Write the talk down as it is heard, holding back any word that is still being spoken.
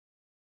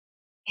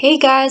Hey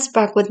guys,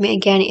 back with me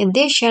again in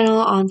this channel.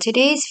 On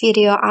today's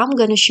video, I'm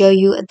gonna show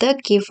you the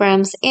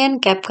keyframes in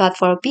CapCut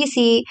for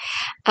PC,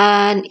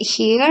 and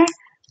here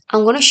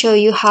I'm gonna show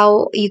you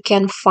how you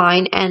can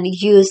find and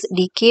use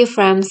the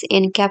keyframes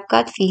in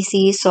CapCut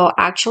PC. So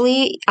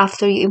actually,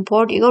 after you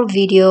import your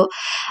video,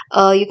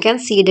 you can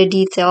see the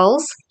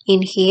details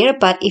in here,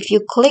 but if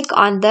you click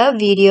on the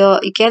video,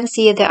 you can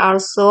see there are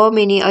so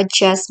many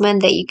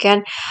adjustments that you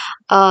can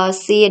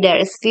see there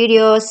is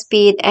video,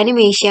 speed,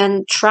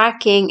 animation,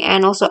 tracking,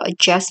 and also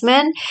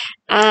adjustment.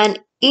 And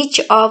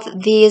each of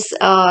these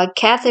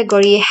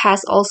category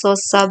has also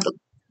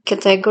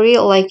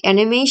subcategory like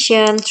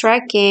animation,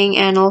 tracking,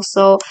 and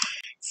also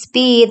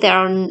speed. There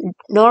are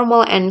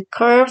normal and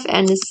curve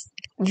and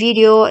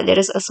video. There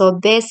is also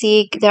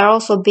basic. There are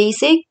also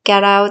basic,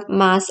 cutout,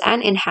 mask,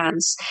 and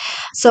enhance.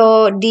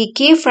 So the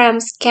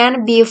keyframes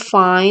can be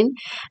found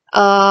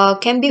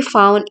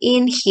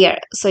in here.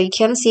 So you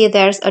can see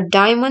there's a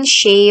diamond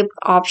shape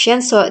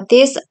option. So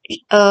this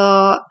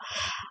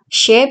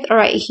shape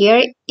right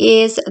here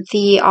is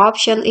the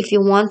option if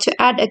you want to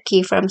add a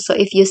keyframe. So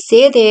if you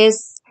see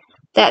this,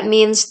 that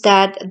means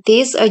that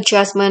this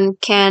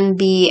adjustment can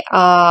be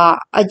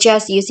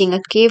adjusted using a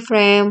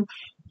keyframe.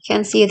 You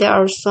can see there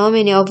are so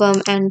many of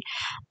them, and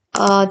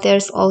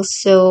there's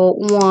also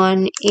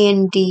one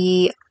in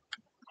the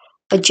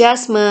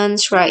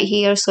adjustments right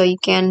here, so you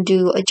can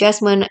do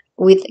adjustment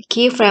with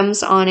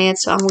keyframes on it.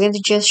 So I'm going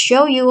to just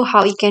show you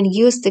how you can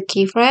use the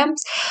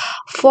keyframes.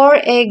 For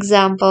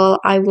example,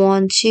 I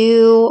want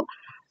to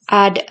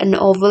add an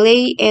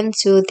overlay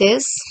into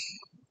this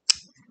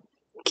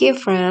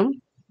keyframe,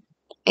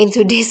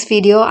 into this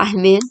video I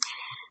mean,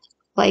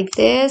 like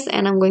this,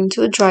 and I'm going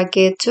to drag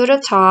it to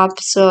the top.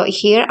 So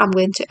here I'm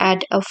going to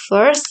add a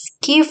first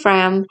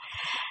keyframe,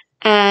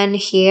 and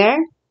here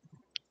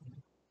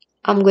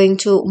I'm going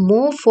to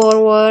move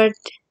forward.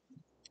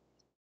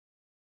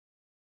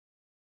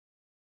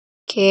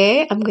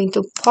 Okay, I'm going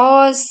to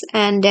pause,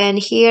 and then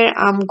here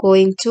I'm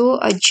going to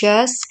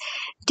adjust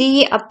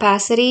the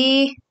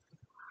opacity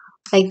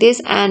like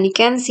this, and you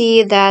can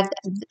see that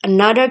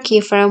another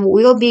keyframe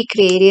will be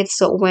created.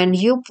 So when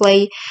you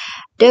play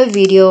the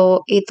video,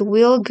 it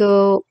will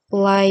go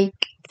like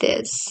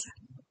this.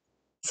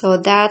 So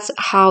that's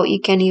how you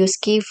can use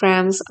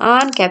keyframes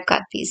on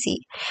CapCut PC.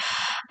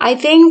 I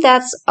think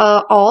that's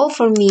all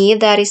for me.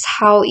 That is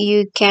how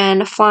you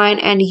can find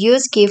and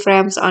use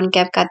keyframes on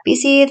CapCut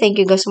PC. Thank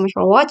you guys so much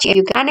for watching. If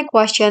you got any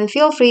question,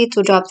 feel free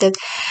to drop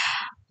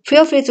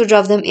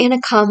them in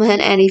a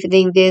comment. And if you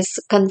think this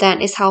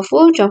content is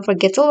helpful, don't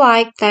forget to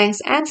like, thanks,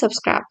 and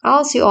subscribe.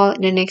 I'll see you all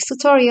in the next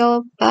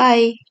tutorial.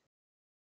 Bye.